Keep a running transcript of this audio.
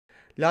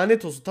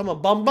Lanet olsun.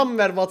 Tamam. Bam bam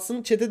ver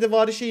Watson. Chat'e de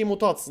vari şey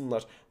emotu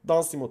atsınlar.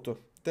 Dans emotu.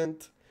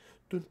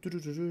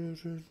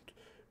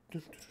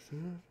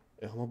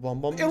 Ama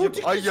bam bam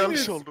diyecek. Ay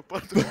yanlış oldu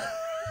pardon.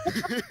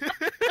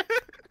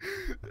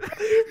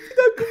 Bir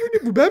dakika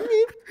bu ben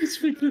miyim? Hiç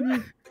fikrim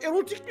yok.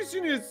 Erotik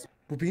misiniz?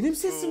 Bu benim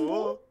sesim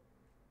bu.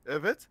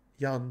 Evet.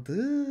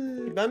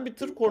 Yandı. Ben bir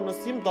tır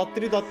kornasıyım.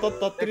 Dattiri dat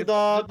dat dattiri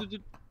dat.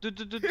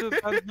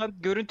 Ben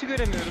görüntü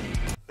göremiyorum.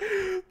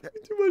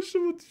 Hiç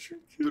başlamadı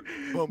çünkü.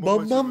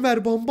 Bam bam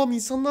ver bam bam.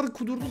 İnsanlar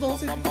kudurdu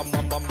dans etti.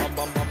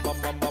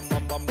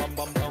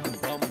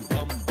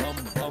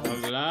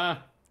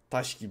 Allah.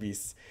 Taş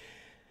gibiyiz.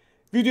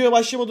 Videoya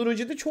başlamadan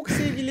önce de çok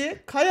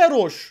sevgili Kaya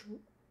Roş.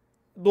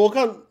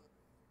 Doğukan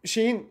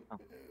şeyin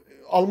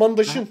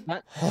Almandaş'ın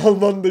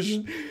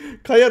Almandaş'ın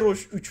Kaya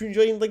Roş 3.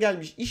 ayında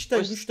gelmiş. İşten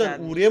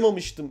güçten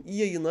uğrayamamıştım. İyi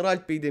yayınlar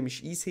Alp Bey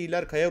demiş. İyi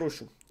seyirler Kaya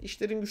Roş'um.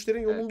 İşlerin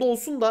güçlerin yolunda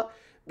olsun da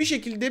bir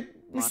şekilde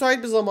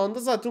müsait bir zamanda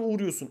zaten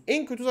uğruyorsun.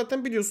 En kötü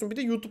zaten biliyorsun bir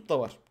de YouTube'da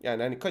var.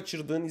 Yani hani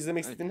kaçırdığın,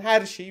 izlemek istediğin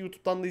her şeyi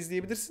YouTube'dan da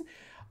izleyebilirsin.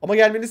 Ama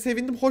gelmeni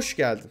sevindim. Hoş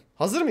geldin.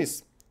 Hazır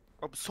mıyız?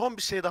 Abi son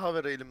bir şey daha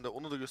ver elimde.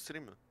 Onu da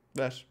göstereyim mi?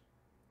 Ver.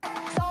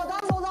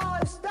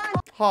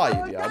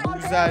 Hayır ya bu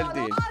güzel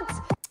değil.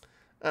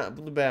 Ha,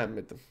 bunu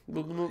beğenmedim.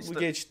 Bu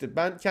geçti.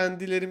 Ben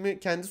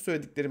kendi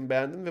söylediklerimi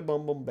beğendim ve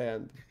Bam Bam'ı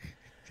beğendim.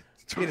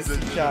 Gerisi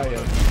hikaye.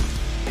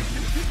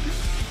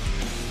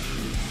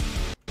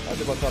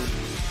 Hadi bakalım.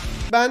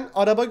 Ben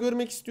araba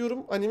görmek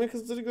istiyorum. Anime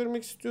kızları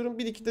görmek istiyorum.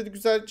 Bir iki de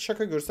güzel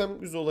şaka görsem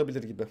güzel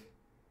olabilir gibi.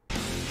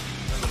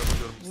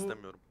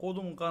 İstemiyorum.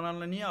 Kodumun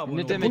kanalına niye abone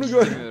Ne oldun? demek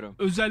istemiyorum.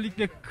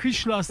 Özellikle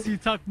kış lastiği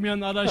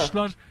takmayan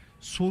araçlar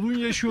sorun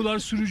yaşıyorlar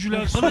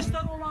sürücüler.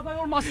 Kılıçdaroğlu aday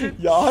olmasın.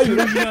 Ya hayır.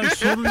 Sürücüler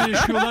sorun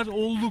yaşıyorlar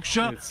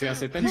oldukça. Evet,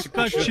 siyasetten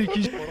dikkat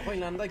çekici. Korku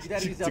inanında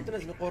gider biz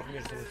yaptınız mı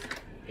korkmuyorsunuz.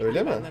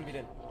 Öyle mi? Benden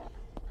bilin.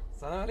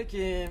 Sana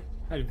aleyküm.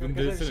 Hayır bunu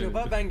Arkadaşlar desene.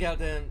 şuba ben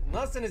geldim.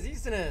 Nasılsınız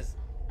iyisiniz?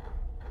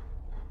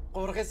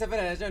 Korku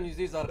sefer heyecan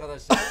 %100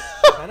 arkadaşlar.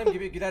 Benim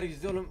gibi güler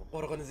yüzlü olun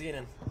korkunuzu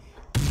yenin.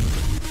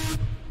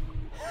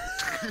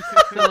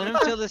 Sanırım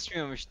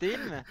çalışmıyormuş değil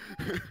mi?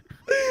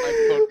 Ay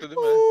korktu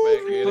değil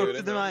mi?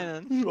 Korktu değil mi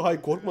aynen?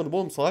 Hayır korkmadım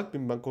oğlum, salak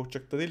mıyım ben,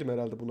 korkacak da değilim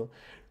herhalde buna.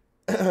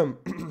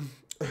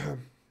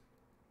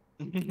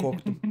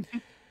 Korktum.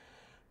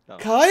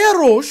 Tamam. Kaya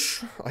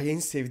Roş. Ay en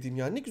sevdiğim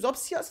ya. Ne güzel. Abi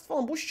siyaset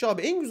falan boş iş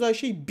abi. En güzel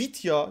şey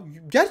bit ya.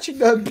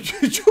 Gerçekten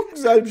çok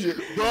güzel bir şey.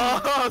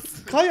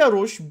 Kaya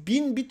Roş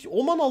 1000 bit.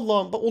 Aman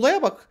Allah'ım.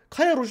 Olaya bak.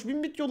 Kaya Roş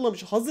 1000 bit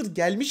yollamış. Hazır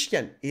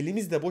gelmişken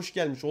elimizde boş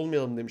gelmiş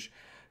olmayalım demiş.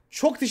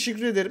 Çok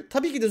teşekkür ederim.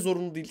 Tabii ki de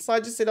zorunlu değil.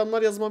 Sadece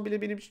selamlar yazmam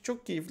bile benim için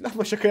çok keyifli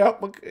ama şaka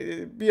yapmak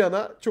bir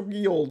yana çok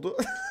iyi oldu.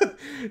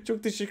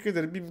 Çok teşekkür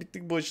ederim. 1000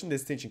 bitlik bağışın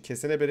desteği için.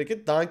 Kesene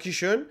bereket.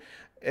 Dankeschön.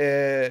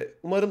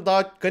 Umarım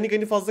daha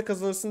gani fazla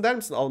kazanırsın der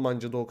misin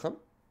Almanca Doğukan?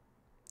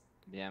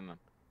 Diyemem.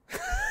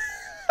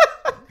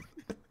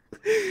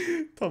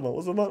 Tamam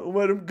o zaman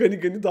umarım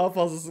gani daha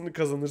fazlasını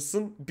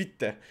kazanırsın.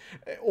 Bitti.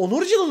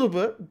 Onur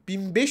Cılıbı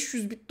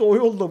 1500 bitte o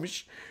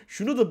yollamış.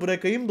 Şunu da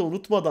bırakayım da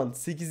unutmadan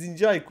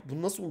 8. ay,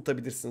 bunu nasıl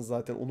unutabilirsin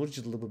zaten Onur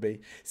Cılıbı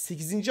Bey.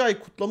 8. ay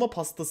kutlama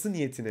pastası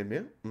niyetine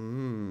mi?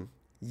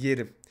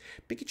 Yerim.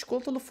 Peki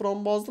çikolatalı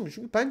frambuazlı mı?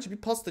 Çünkü bence bir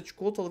pasta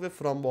çikolatalı ve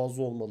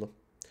frambuazlı olmalı.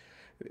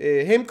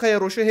 Hem Kaya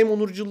Roş'a hem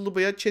Onur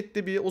Cılıbı'ya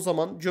chatte bir o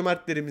zaman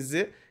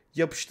cömertlerimizi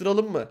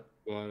yapıştıralım mı?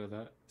 Bu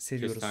arada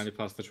seviyoruz. kestane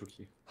pasta çok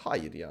iyi.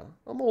 Hayır ya.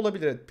 Ama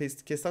olabilir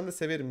evet. Kestane de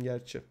severim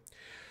gerçi.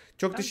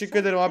 Çok teşekkür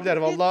ederim abiler.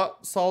 Valla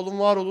sağ olun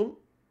var olun.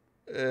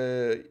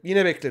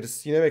 Yine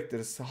bekleriz. Yine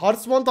bekleriz.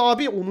 Hartsmant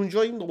abi 10.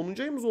 ayında. 10.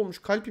 ayımız olmuş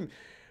kalbim.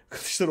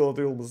 Kılıçdaroğlu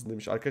aday olmasın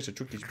demiş. Arkadaşlar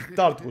çok geç.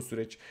 Bitti artık o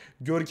süreç.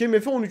 Görkem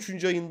Efe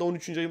 13. ayında.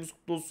 13. ayımız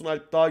kutlu olsun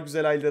Alp. Daha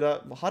güzel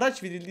aylara.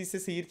 Haraç verildiyse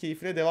seyir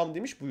keyfine devam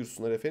demiş.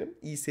 Buyursunlar efendim.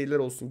 İyi seyirler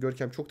olsun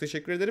Görkem. Çok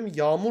teşekkür ederim.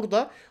 Yağmur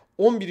da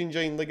 11.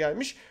 ayında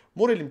gelmiş.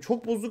 Moralim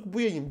çok bozuk.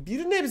 Bu yayın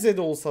bir nebze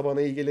de olsa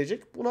bana iyi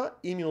gelecek. Buna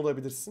emin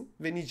olabilirsin.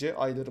 Ve nice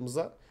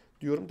aylarımıza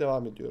diyorum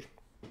devam ediyorum.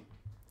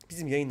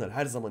 Bizim yayınlar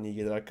her zaman iyi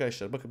gelir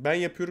arkadaşlar. Bakın ben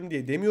yapıyorum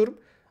diye demiyorum.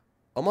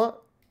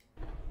 Ama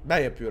ben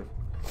yapıyorum.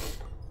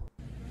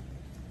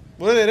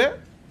 Buna nere?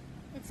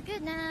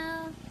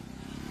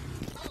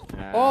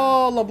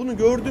 Allah bunu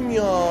gördüm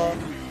ya.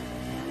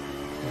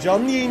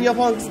 Canlı yayın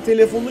yapan kızı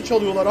telefonunu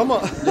çalıyorlar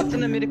ama.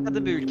 Latin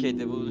Amerika'da bir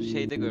ülkeydi. Bu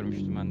şeyde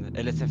görmüştüm ben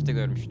de. LSF'de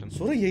görmüştüm.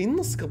 Sonra yayını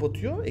nasıl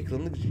kapatıyor?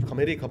 Ekranını,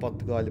 kamerayı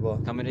kapattı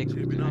galiba. Kamerayı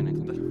Cebine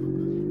aynen. attı.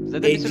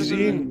 Zaten bir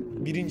sürü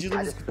Ecrin. 1.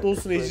 yılımız kutlu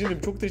olsun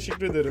Ecrin'im. Çok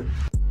teşekkür ederim.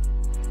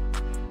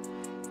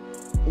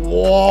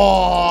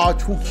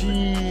 Wow, çok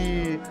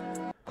iyi.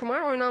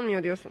 Kumar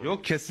oynanmıyor diyorsun.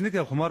 Yok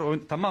kesinlikle kumar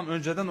tamam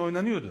önceden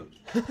oynanıyordu.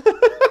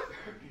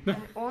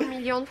 10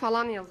 milyon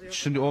falan yazıyor.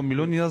 Şimdi 10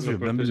 milyon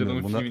yazıyor ben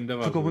bilmiyorum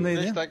buna. Tuko bu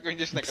neydi? 5 dakika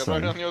öncesine kadar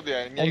oynanıyordu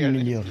yani. Niye 10 geldin?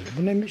 milyon.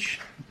 Bu neymiş?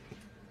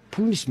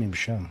 Pulun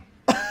ismiymiş ha.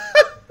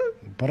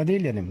 Para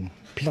değil yani bu.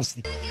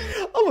 Plastik.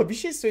 Ama bir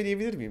şey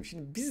söyleyebilir miyim?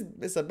 Şimdi biz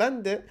mesela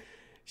ben de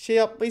şey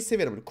yapmayı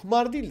severim. Böyle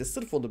kumar değil de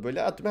sırf onu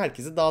böyle atıyorum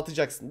herkese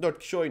dağıtacaksın. 4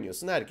 kişi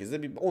oynuyorsun.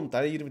 Herkese bir 10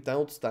 tane, 20 tane,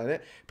 30 tane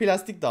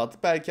plastik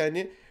dağıtıp belki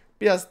hani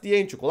plastiği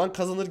en çok olan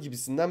kazanır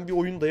gibisinden bir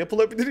oyun da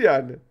yapılabilir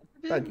yani.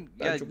 Ben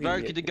Yani çok iyi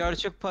belki de niyetliyim.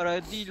 gerçek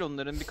para değil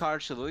onların bir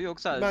karşılığı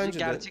yok, sadece Bence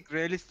de. gerçek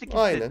realistik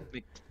Aynen.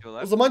 hissetmek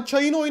istiyorlar. O zaman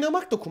çayını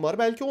oynamak da kumar.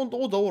 Belki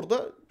o da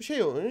orada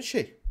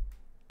şey.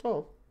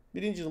 Tamam.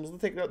 Birinci yılımızda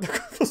tekrar da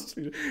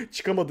kafası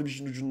çıkamadım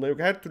işin ucundan, yok.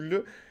 Her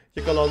türlü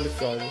yakalandık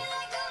galiba.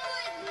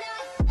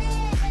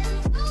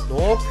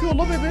 Ne yapıyor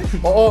la bebek?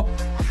 Aa.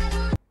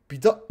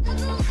 Bir daha.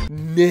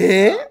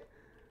 Ne?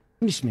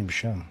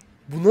 İsmiymiş ha.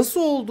 Bu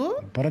nasıl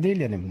oldu? Para değil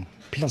yani.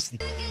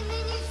 Plastik.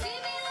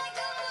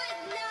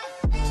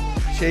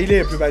 Şeyle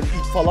yapıyor bence,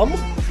 ip falan mı?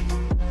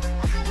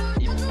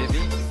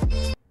 Bebeği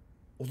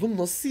Oğlum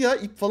nasıl ya?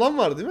 İp falan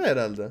var değil mi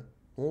herhalde?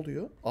 Ne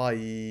oluyor? Ay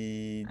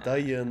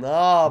dayı ne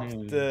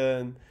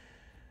yaptın?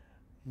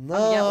 Ne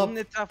Abi ya, onun yaptın?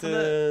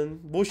 etrafını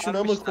Boşuna mı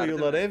sarmışlar,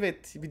 koyuyorlar? değil mi?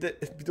 Evet.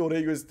 Bir de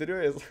orayı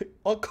gösteriyor ya.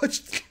 Aa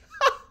kaçtı.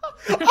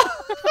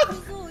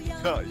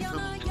 Ya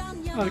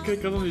inanılmaz.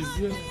 Arka kanal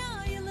izliyor.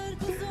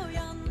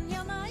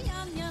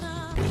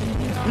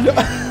 Ya.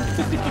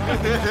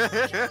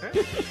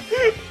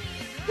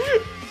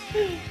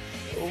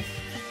 Of.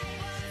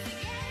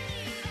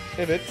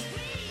 Evet.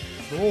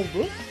 Ne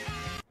oldu?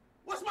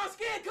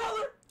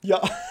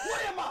 Ya.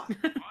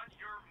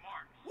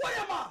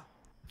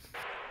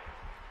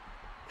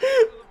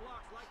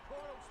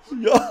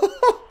 Ya.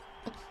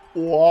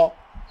 Oha.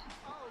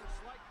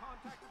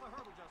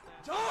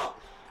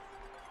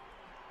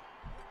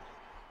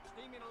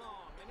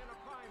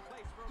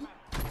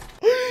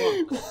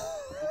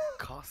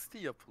 Kasti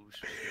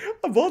yapılmış.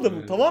 Bu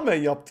adamın tamamen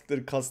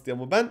yaptıkları kasti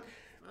ama ben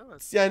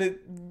Evet. yani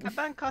Ya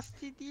ben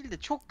kasti değil de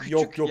çok küçük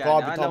Yok, yok yani.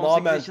 abi, Hala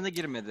tamamen. 18 yaşına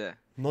girmedi.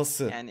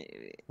 nasıl? Yani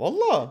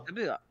Valla.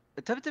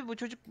 tabii bu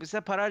çocuk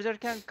mesela para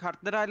harcarken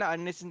kartları hala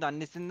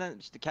annesinden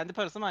işte kendi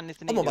parası mı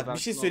annesine Ama gidiyor, bak bir ben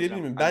şey şunu söyleyebilir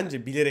alacağım. miyim?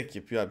 Bence bilerek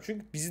yapıyor abi.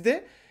 Çünkü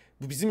bizde,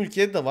 bu bizim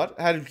ülkede de var.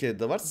 Her ülkede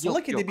de var.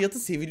 Salak yok. edebiyatı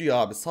seviliyor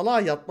abi.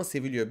 Salağa yatma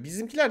seviliyor.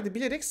 Bizimkiler de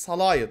bilerek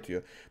salağa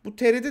yatıyor. Bu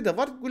TR'de de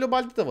var.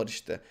 Globalde de var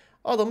işte.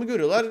 Adamı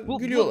görüyorlar,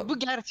 gülüyorlar. Bu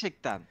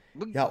gerçekten.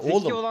 Bu Ya zeki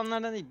oğlum.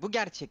 olanlardan değil. Bu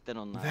gerçekten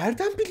onlar.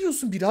 Nereden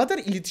biliyorsun birader?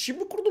 İletişim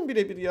mi kurdun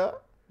birebir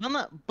ya?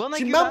 Bana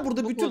Şimdi güven ben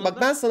burada bu bütün konuda.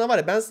 bak ben sana var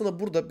ya, ben sana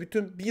burada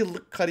bütün bir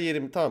yıllık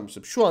kariyerimi, tamam mı?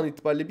 Şu an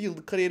itibariyle bir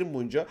yıllık kariyerim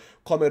boyunca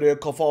kameraya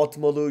kafa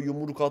atmalı,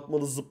 yumruk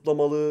atmalı,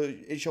 zıplamalı,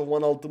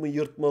 eşofman altımı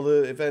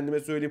yırtmalı, efendime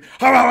söyleyeyim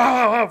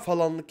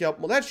falanlık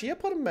yapmalı. Her şeyi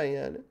yaparım ben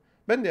yani.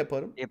 Ben de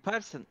yaparım.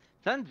 Yaparsın.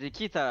 Sen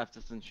zeki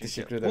taraftasın çünkü.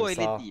 Teşekkür ederim. Bu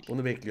öyle Sağ ol. değil.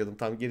 Bunu bekliyordum.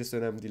 Tamam, gerisi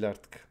önemli değil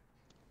artık.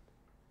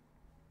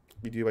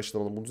 Videoyu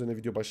başlamadım. Bunun üzerine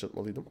video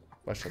başlatmalıydım.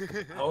 Başlattım.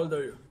 How old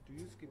are you?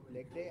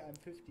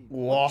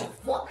 Wow.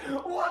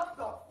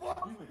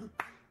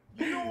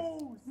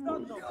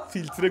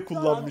 Filtre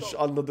kullanmış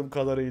anladığım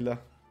kadarıyla.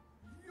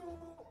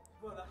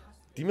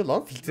 Değil mi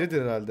lan?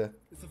 Filtredir herhalde.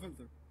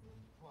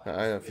 Ha,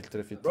 aynen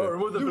filtre. Bro,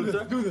 remove the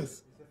filter.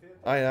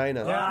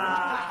 Aynen.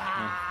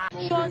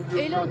 Şu an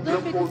Elazığ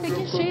Fethi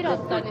Tekin Şehir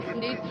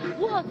Hastanesi'ndeyiz.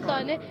 Bu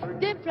hastane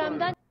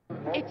depremden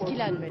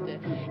etkilenmedi.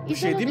 Bu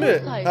şey değil İzolatör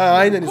mi? sayesinde Ha,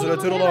 aynen, konunun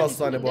izolatör olan hemen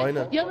hastane bu, üstünde.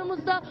 aynen.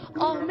 Yanımızda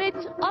Ahmet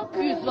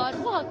Akyüz var.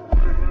 Bu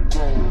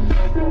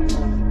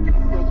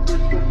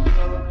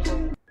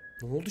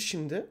Ne oldu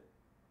şimdi?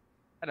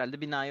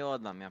 Herhalde binayı o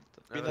adam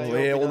yaptı.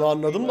 Onu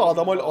anladım da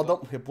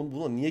adam hep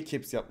buna niye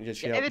caps yapmayacak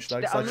şey Ya evet yapmışlar?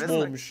 işte, Saçma anladın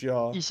mı? olmuş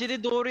ya.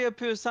 İşini doğru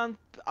yapıyorsan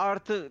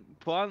artı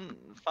puan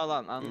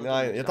falan, anladın mı?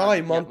 Aynen. Ya Şu tamam,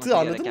 an mantığı yapması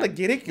anladım da gereken.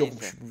 gerek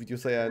yokmuş Neyse. bu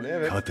videosa yani.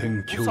 Evet.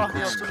 Bu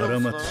sahneyi hatırlıyor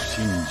musun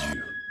abi?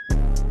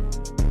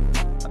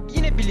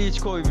 Yine Bleach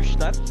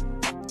koymuşlar.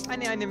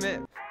 Hani anime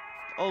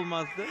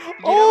olmazdı.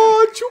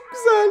 Aa çok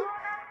güzel.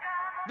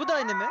 Bu da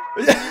anime.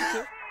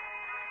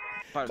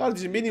 Pardon.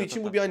 Kardeşim benim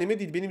için bu bir anime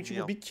değil. Benim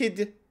için bu bir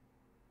kedi.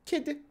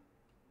 Kedi.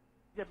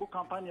 Bu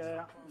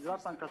kampanyaya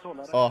Ziraat Bankası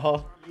olarak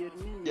Aha.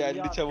 20 Geldi,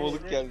 milyar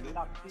çabucak TL geldi.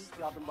 nakdi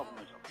yardımda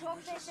bulunacak.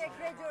 Çok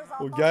teşekkür ediyoruz.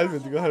 O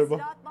gelmedi galiba.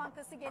 Ziraat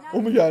Bankası Genel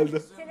O mu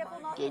geldi?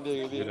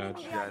 Geliyor.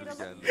 Geldi.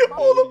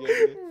 Oğlum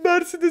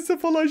Mercedes'e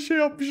falan şey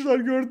yapmışlar,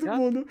 gördün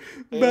mü onu?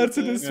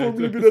 Mercedes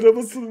Formula 1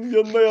 arabasının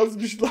yanına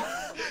yazmışlar.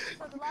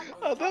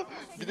 Adam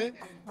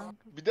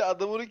bir de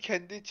adam onu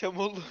kendi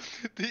Çamoğlu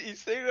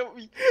Instagram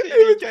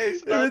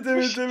hikayesine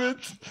atmış. Evet.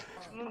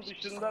 Bunun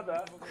dışında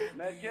da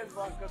Merkez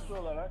Bankası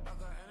olarak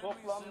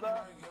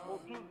toplamda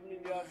 30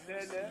 milyar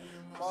TL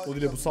O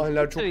dile bu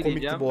sahneler çok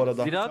komikti bu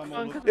arada. Ziraat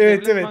Bankası. Evet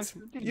Devlet evet.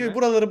 Bankası değil mi? Yo,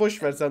 buraları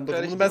boş ver sen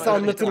de. Bunu ben sana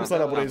anlatırım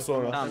sana burayı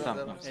sonra.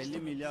 Tamam. 50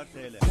 milyar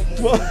TL.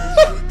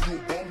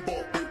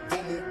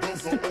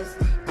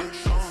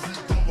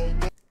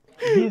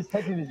 Biz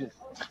hepimiziz.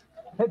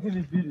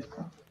 Hepimiz biriz.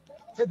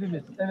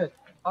 Hepimiz, evet.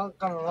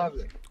 Ankara abi.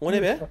 O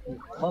ne be?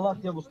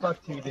 Malatya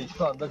Muslak TV'deyiz.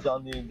 Şu anda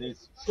canlı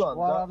yayındayız. Şu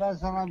anda... Ben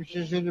sana bir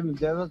şey söyleyeyim mi?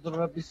 Devlet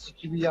olarak biz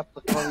sikimi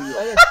yaptık.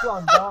 Evet, şu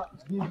anda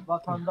bir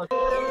vatandaş...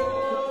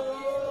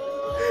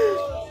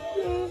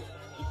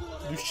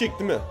 Düşecek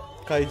değil mi?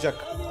 Kayacak.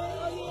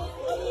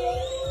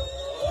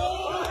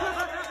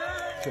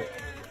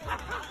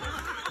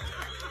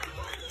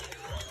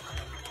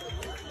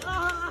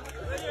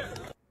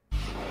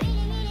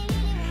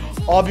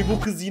 Abi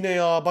bu kız yine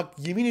ya. Bak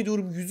yemin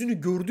ediyorum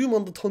yüzünü gördüğüm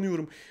anda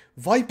tanıyorum.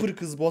 Viper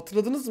kız bu,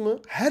 hatırladınız mı?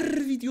 Her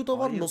videoda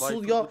var. Hayır,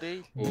 Nasıl Viper ya? bu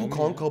değil. Bu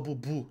kanka bu.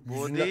 Bu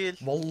Yüzüne... değil.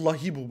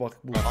 Vallahi bu bak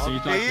bu. Nasıl'ı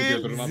takip değil.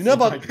 ediyordur. Yüzüne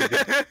bak.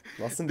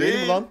 Nasıl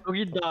değil mi lan? Çok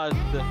iddiası.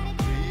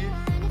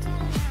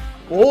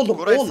 Oğlum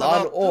Koray, o sana lan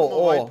attım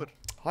o. mı Viper?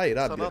 Hayır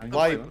abi. Sana attım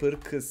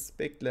Viper kız.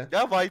 Bekle.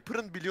 Ya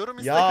Viper'ın biliyorum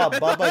Ya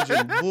Instagram.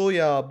 babacım bu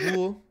ya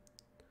bu.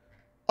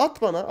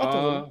 At bana, at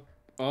onu.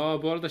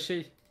 Bu arada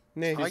şey.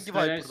 Ne? Hangi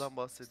Viper'dan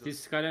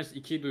bahsediyorsun? Skylines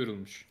 2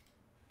 duyurulmuş.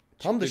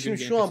 Tam da Çıktı şimdi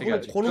gün şu an GPS'e bunu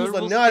gelecek.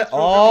 konumuzda ne Girls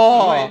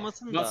al...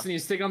 olmasın da. Nasıl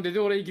Instagram dedi,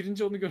 oraya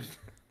girince onu gördüm.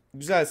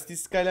 Güzel.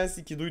 Cities Skylines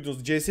 2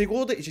 duydunuz.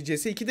 CSGO'da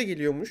CS2 de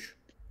geliyormuş.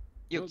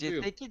 Yok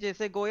CS2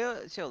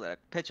 CSGO'ya şey olarak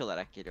patch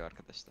olarak geliyor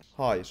arkadaşlar.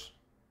 Hayır.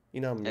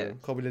 İnanmıyorum.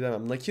 Evet. Kabul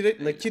edemem.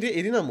 Nakiri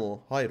Erina mı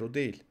o? Hayır o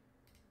değil.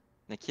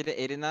 Nakire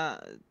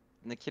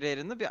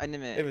Erina bir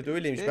anime. Evet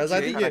öyleymiş. Ben Şey,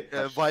 zaten ki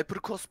Viper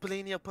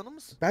cosplay'ini yapanı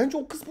mısın? bence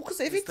o kız bu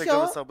kız, evet Instagram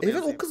ya. hesabını Evet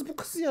yazayım. o kız bu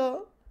kız ya.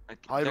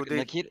 Hayır, o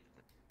değil. Nakir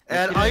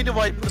Eğer aynı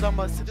Viper'dan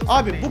bahsediyorsan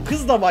Abi değil. bu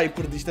kız da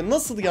Viper'dı işte.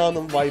 Nasıl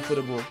yağının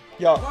Viper'ı bu?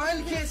 Ya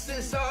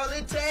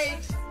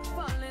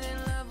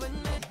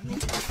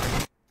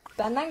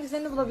Benden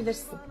güzelini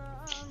bulabilirsin.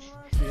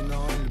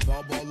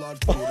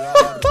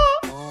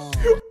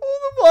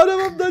 oğlum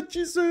arabamdan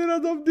çiğ söyleyen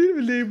adam değil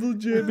mi? Label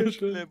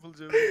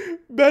C5.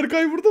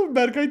 Berkay burada mı?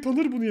 Berkay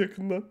tanır bunu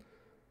yakından.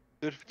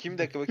 Dur kim, bir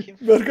dakika bakayım.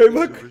 Berkay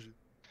bak.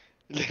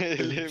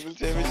 Label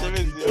çemeşemez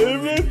ya.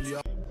 Evet.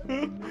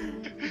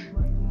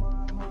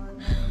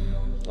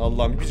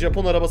 Allah'ım bir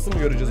Japon arabası mı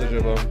göreceğiz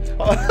acaba?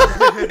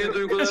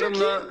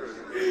 Duygularımla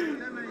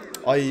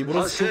Ay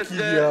burası çok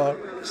iyiydi ya.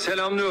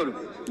 selamlıyorum.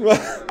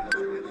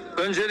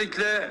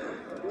 Öncelikle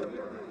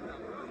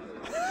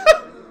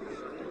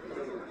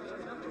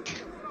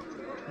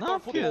ne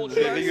yapıyorsun?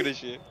 Sevme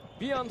güreşi.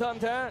 Bir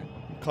yandan da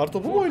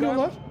Kartopu mu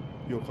oynuyorlar?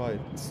 Yok hayır.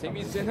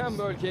 temizlenen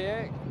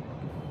bölgeye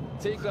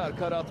tekrar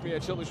kar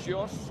atmaya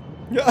çalışıyor.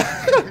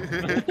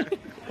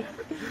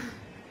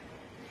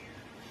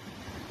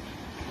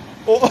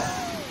 O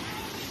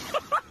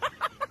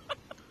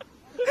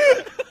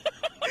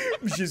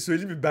bir şey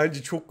söyleyeyim mi?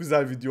 Bence çok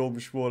güzel video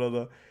olmuş bu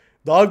arada.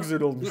 Daha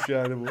güzel olmuş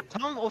yani bu.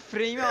 Tam o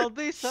frame'i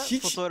aldıysa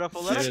fotoğraf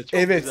olarak çok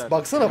evet güzel.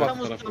 baksana bak.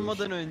 Tam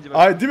ısınmadan önce bak.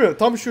 Ay değil mi?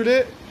 Tam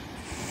şöyle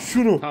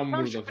şunu. Tam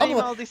burada. Frame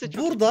Ama aldıysa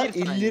çok burada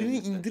bir saniye ellerini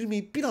önce.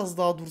 indirmeyip biraz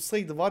daha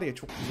dursaydı var ya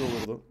çok güzel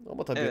olurdu.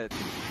 Ama tabii. Evet.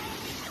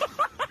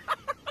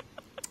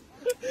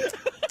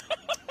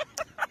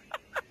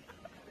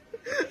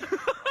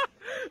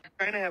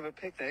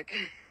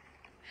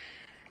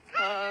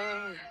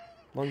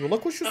 Lan yola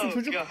koşuyorsun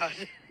çocuk.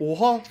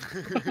 Oha.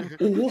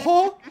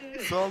 Oha.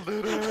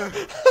 Saldırı.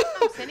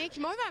 Seneye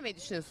kime oy vermeyi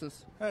düşünüyorsunuz?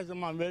 Her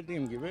zaman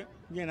verdiğim gibi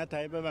yine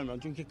Tayyip'e vermem.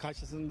 Çünkü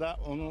karşısında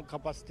onun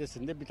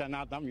kapasitesinde bir tane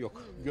adam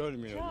yok.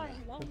 Görmüyorum.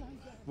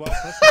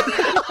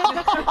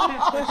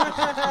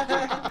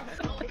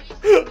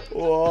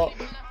 Oha.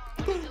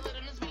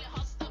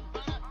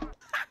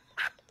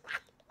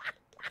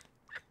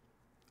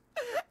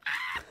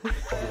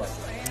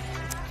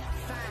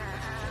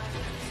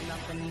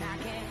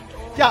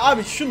 Ya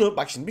abi şunu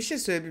bak, şimdi bir şey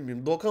söyleyebilir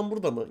miyim? Doğukan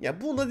burada mı?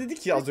 Ya buna dedi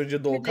ki az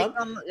önce Doğukan.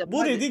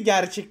 Bu dedi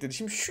gerçek dedi.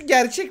 Şimdi şu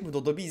gerçek mi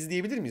Dodo? Bir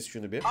izleyebilir miyiz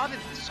şunu bir? Abi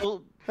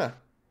sol... Heh.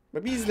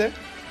 Bir izle.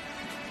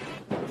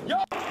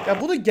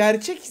 Ya bu da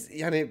gerçek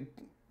yani,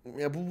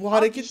 ya bu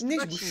hareket işte ne?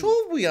 bak Bu şimdi.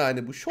 şov bu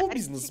yani. Bu show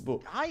business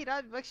bu. Hayır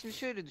abi bak şimdi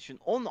şöyle düşün.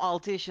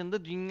 16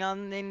 yaşında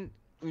dünyanın en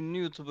ünlü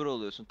YouTuber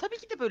oluyorsun. Tabii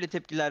ki de böyle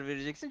tepkiler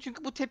vereceksin.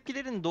 Çünkü bu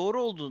tepkilerin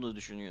doğru olduğunu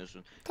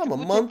düşünüyorsun. Tamam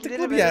bu mantıklı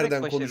tepkileri bir vererek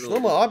yerden başarılı konuştun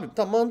ama oluyorsun. abi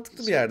tam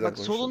mantıklı bir yerden Bak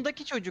konuştun.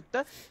 solundaki çocuk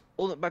da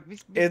bak biz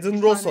Eden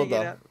bir Ross saniye o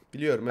da. geri-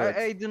 Biliyorum evet.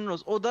 Aiden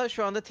Ross. O da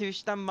şu anda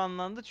Twitch'ten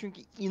banlandı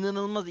çünkü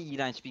inanılmaz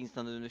iğrenç bir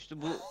insana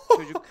dönüştü. Bu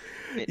çocuk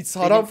It's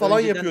haram falan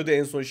önceden- yapıyordu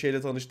en son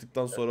şeyle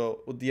tanıştıktan sonra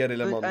o diğer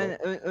elemanla.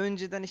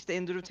 önceden işte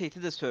Andrew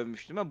Tate'i de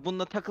sövmüştüm ama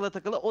bununla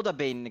takıla o da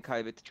beynini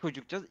kaybetti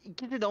çocukcağız.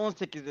 İkisi de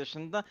 18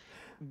 yaşında.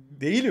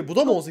 Değil mi? Bu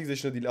da mı 18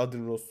 yaşında değil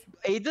Adin Ross?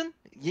 Aiden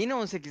yeni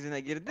 18'ine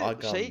girdi.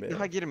 Agam be.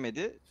 Daha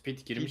girmedi. Speed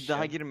girmiş Daha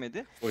ya.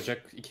 girmedi.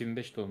 Ocak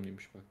 2005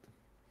 doğumluymuş baktım.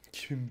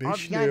 2005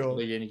 Abi ne yani- ya? O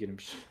da yeni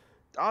girmiş.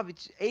 Abi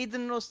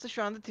Aiden Ross da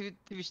şu anda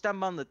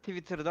Twitch'ten banladı.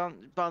 Twitter'dan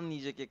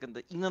banlayacak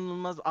yakında.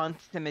 İnanılmaz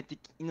antisemitik,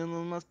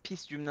 inanılmaz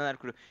pis cümleler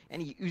kuruyor.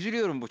 Yani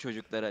üzülüyorum bu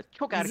çocuklara.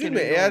 Çok erken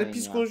Üzülme, ünlü eğer olmayın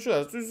pis ya.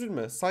 konuşuyorlarsa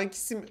üzülme. Sanki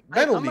ben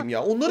Hayır, olayım ama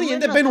ya. Onların onların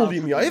yerinde ben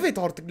olayım ya. hatası. Evet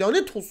artık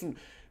lanet olsun.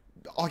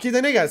 Hak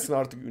edene gelsin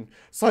artık ün.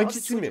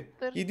 Sankisi mi?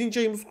 çocuklar- 7.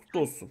 ayımız kutlu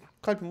olsun.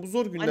 Kalbim bu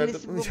zor günlerde.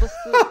 Annesi babası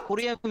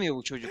koruyamıyor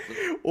bu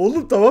çocukları.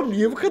 Oğlum tamam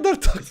niye bu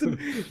kadar taktın?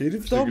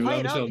 Herif tam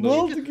Hayır abi, ne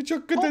oldu ki çok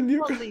hakikaten niye?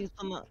 Çok fazla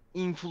insana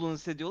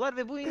influence ediyorlar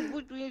ve bu Sana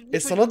da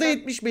çocuklar-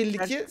 etmiş belli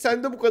ki.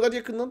 Sen de bu kadar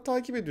yakından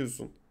takip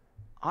ediyorsun.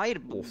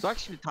 Hayır bak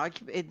şimdi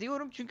takip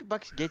ediyorum çünkü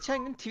bak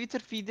geçen gün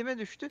Twitter feed'ime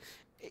düştü.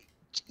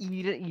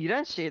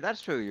 İğrenç şeyler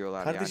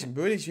söylüyorlar Kardeşim yani.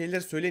 böyle şeyler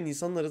söyleyen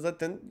insanlara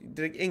zaten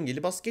direkt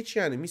engeli bas geç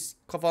yani. Mis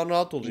kafan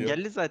rahat oluyor.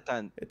 Engelli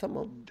zaten.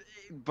 Tamam.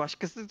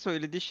 Başkası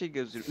söylediği şey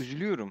gözlüyor.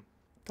 Üzülüyorum.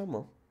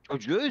 Tamam.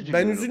 Çocuğa üzülüyorum.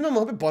 Ben üzülmem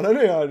abi, bana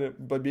ne yani?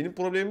 Benim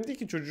problemim değil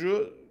ki,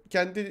 çocuğu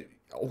kendi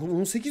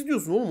 18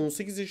 diyorsun oğlum,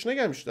 18 yaşına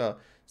gelmiş daha.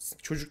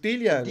 Çocuk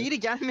değil yani. Diğeri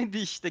gelmedi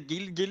işte.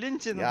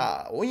 Gelince ne?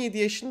 Ya 17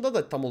 yaşında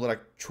da tam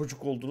olarak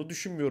çocuk olduğunu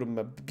düşünmüyorum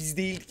ben. Biz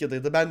değildik ya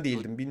da ben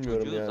değildim,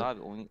 bilmiyorum Çocuğuz yani. abi.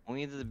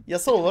 17'de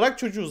Yasal olarak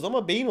çocuğuz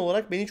ama beyin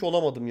olarak ben hiç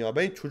olamadım ya.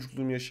 Ben hiç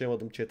çocukluğumu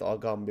yaşayamadım chat.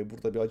 Agam be,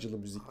 burada bir acılı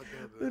müzik.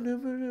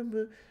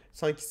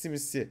 Sanki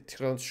simisi.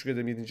 Tekrar teşekkür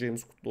ederim, 7.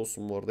 ayımız kutlu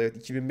olsun bu arada. Evet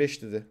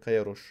 2005 dedi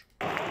Kaya Roş.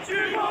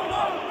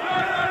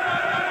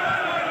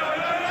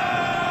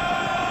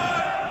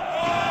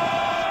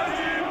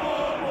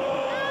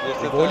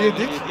 Gol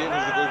yedik.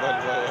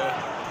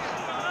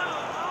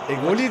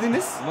 Gol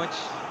yediniz. Maç.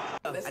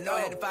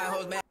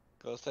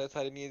 Galatasaray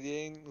tarihinin yediği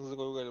en hızlı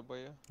gol galiba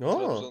ya.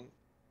 Aa.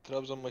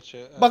 Trabzon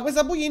maçı. Bak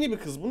mesela bu yeni bir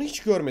kız. Bunu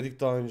hiç görmedik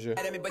daha önce.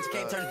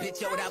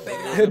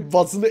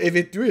 Watson'da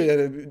evet diyor ya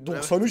yani.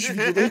 93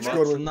 videoda hiç görmedik.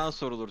 Watson'dan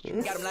sorulur çünkü.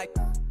 Ne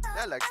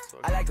alakası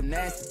var?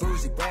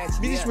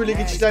 Biz hiç böyle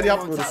geçişler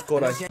yapmıyoruz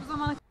Koray.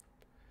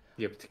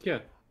 Yaptık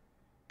ya.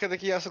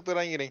 Arkadaki yastıklar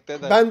hangi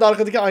renkte? Ben de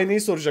arkadaki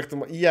aynayı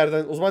soracaktım. İyi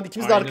yerden. O zaman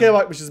ikimiz de Aynen. arkaya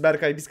bakmışız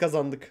Berkay. Biz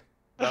kazandık.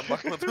 Ben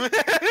bakmadım.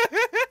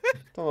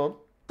 Tamam.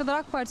 kadar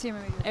AK Parti'ye mi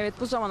veriyorsun? Evet,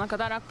 bu zamana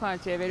kadar AK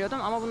Parti'ye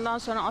veriyordum ama bundan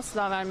sonra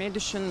asla vermeyi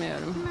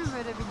düşünmüyorum.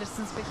 Kime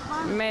verebilirsiniz peki?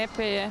 Var mı?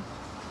 MHP'ye.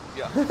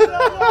 Ya.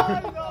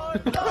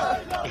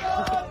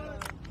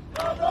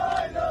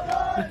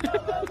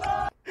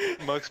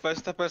 Max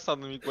Verstappen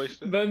sandım ilk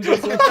başta. Bence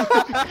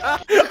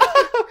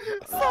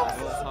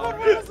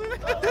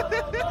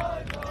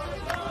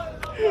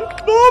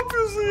Ne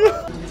yapıyorsun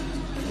ya?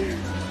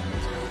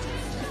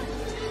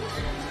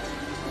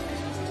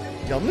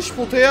 Yanlış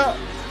potaya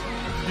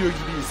gidiyor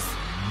gibiyiz.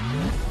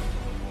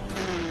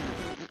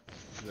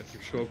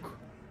 Rakip şok.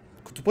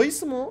 Kutup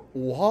ayısı mı o?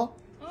 Oha.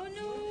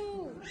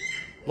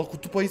 La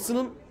kutup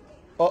ayısının...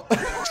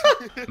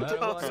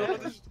 Merhaba.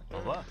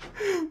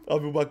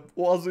 Abi bak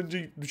o az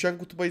önce düşen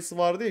kutup ayısı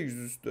vardı ya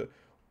yüzüstü.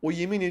 O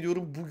yemin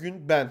ediyorum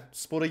bugün ben.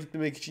 Spora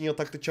gitmemek için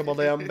yatakta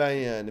çabalayan ben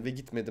yani. Ve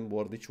gitmedim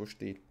bu arada, hiç hoş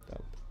değil.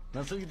 Tamam.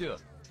 Nasıl gidiyor?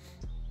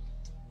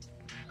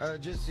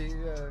 Jesse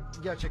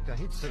gerçekten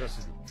hiç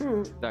sırası değil.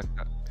 Bir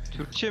dakika.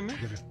 Türkçe mi?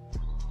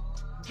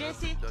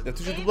 Jesse. Ya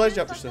Türkçe dublaj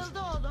yapmışlar.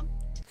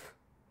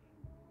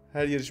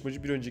 Her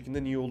yarışmacı bir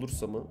öncekinden iyi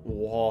olursa mı?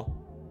 Oha.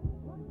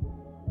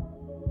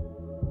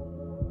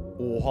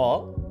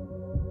 Oha.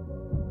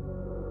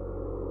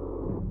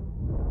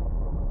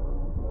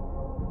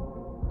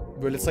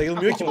 Böyle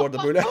sayılmıyor ki bu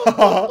arada. Böyle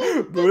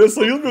böyle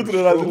sayılmıyordur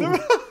herhalde değil mi?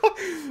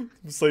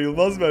 Bu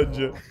sayılmaz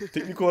bence.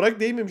 Teknik olarak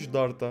değmemiş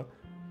dart'a.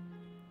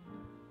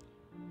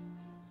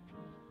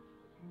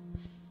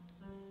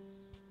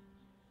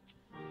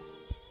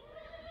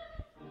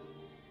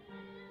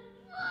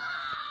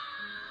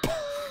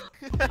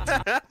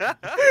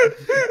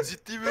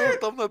 Ciddi bir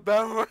ortamda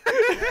ben var.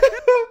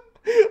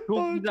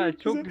 Çok güzel,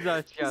 çok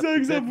güzel şey yaptı. Güzel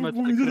güzel, bu Maçı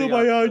videoda kırıyor.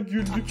 bayağı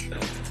güldük.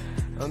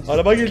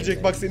 Araba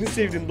gelecek bak, senin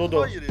sevdiğin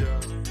Dodo. Hayır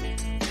ya.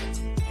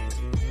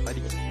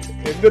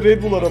 Hem de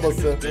Red Bull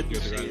arabası. Red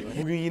diyordu galiba.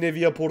 Bugün yine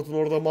Viaport'un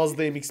orada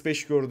Mazda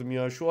MX-5 gördüm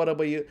ya. Şu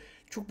arabayı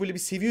çok böyle bir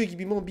seviyor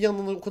gibiyim ama bir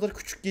yandan da o kadar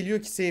küçük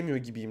geliyor ki sevmiyor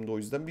gibiyim de o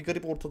yüzden. Bir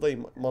garip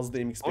ortadayım Mazda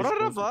MX-5 Spor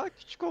araba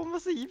küçük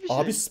olması iyi bir şey.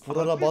 Abi spor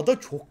arabada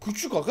çok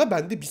küçük aga.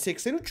 Ben de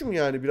 1.83'üm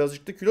yani.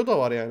 Birazcık da kilo da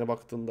var yani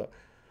baktığında.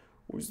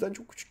 O yüzden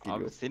çok küçük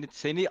geliyor. Abi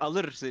seni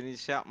alır, seni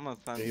şey yapmaz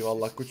sen.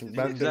 Eyvallah koçum.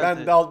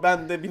 Güzel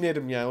Ben de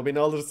binerim yani. O beni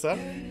alırsa.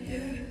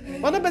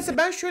 Bana mesela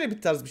ben şöyle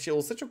bir tarz bir şey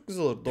olsa çok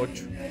güzel olur.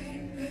 Dodge.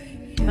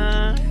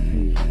 Ha.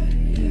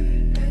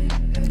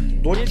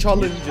 Dodge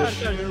Challenger.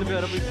 Şöyle bir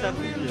araba ister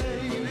misin?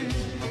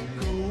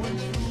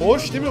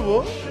 Hoş değil mi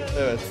bu?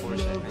 Evet.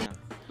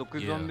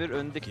 911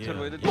 öndeki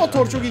turboyu da değil.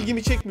 Motor çok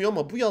ilgimi çekmiyor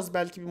ama bu yaz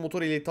belki bir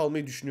motor ehliyeti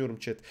almayı düşünüyorum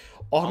chat.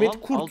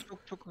 Ahmet Kurt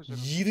çok güzel.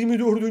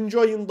 24.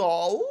 ayında.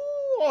 Oo,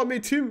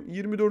 Ahmet'im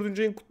 24.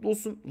 ayın kutlu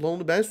olsun. Lan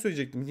onu ben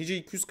söyleyecektim. Nice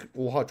 240.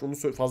 Oha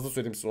onu fazla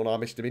söylemişsin ona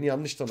Ahmet, işte beni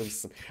yanlış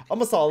tanımışsın.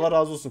 Ama sağ Allah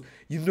razı olsun.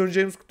 24.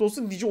 ayımız kutlu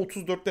olsun. Nice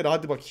 34'lere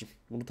hadi bakayım.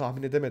 Bunu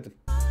tahmin edemedim.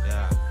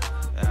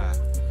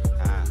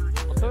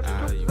 Motor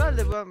çok güzel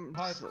de ben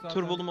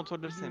turbolu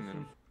motorları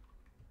sevmiyorum.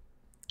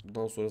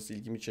 Bundan sonrası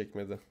ilgimi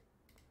çekmedi.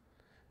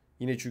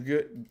 Yine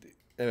çünkü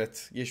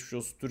evet geçmiş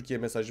olsun Türkiye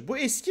mesajı. Bu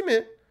eski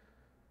mi?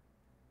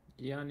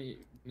 Yani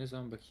ne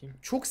zaman bakayım?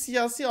 Çok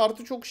siyasi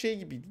artı çok şey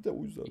gibiydi de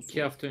o yüzden.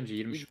 2 hafta önce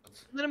 20 Şubat.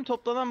 Sanırım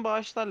toplanan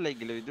bağışlarla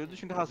ilgili videoydu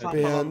çünkü Hasan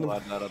Beğendim. falan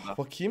vardı arada.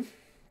 Bakayım.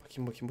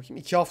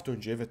 2 hafta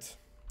önce evet.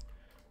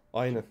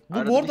 Aynen. Bu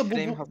Arada bu arada bir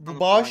frame bu Hasan'ı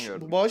bağış falan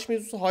gördüm. bu bağış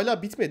mevzusu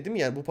hala bitmedi değil mi?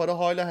 Yani bu para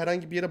hala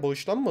herhangi bir yere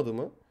bağışlanmadı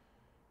mı?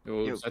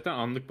 Yok. Zaten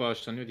anlık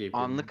bağışlanıyor diye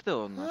biliyorum. Anlık da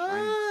onlar.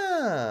 Aynen.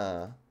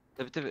 Ha.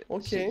 Tabii.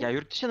 Okey. Ya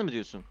yurt dışına mı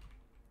diyorsun?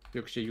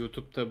 Yok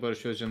YouTube'da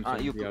Barış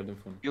Özcan'ın yok. yardım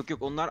fonu. Yok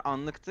onlar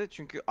anlıktı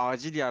çünkü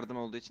acil yardım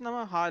olduğu için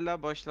ama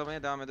hala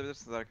başlamaya devam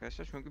edebilirsiniz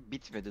arkadaşlar çünkü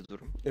bitmedi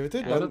durum. Evet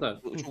Yani Bu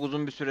arada çok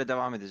uzun bir süre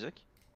devam edecek.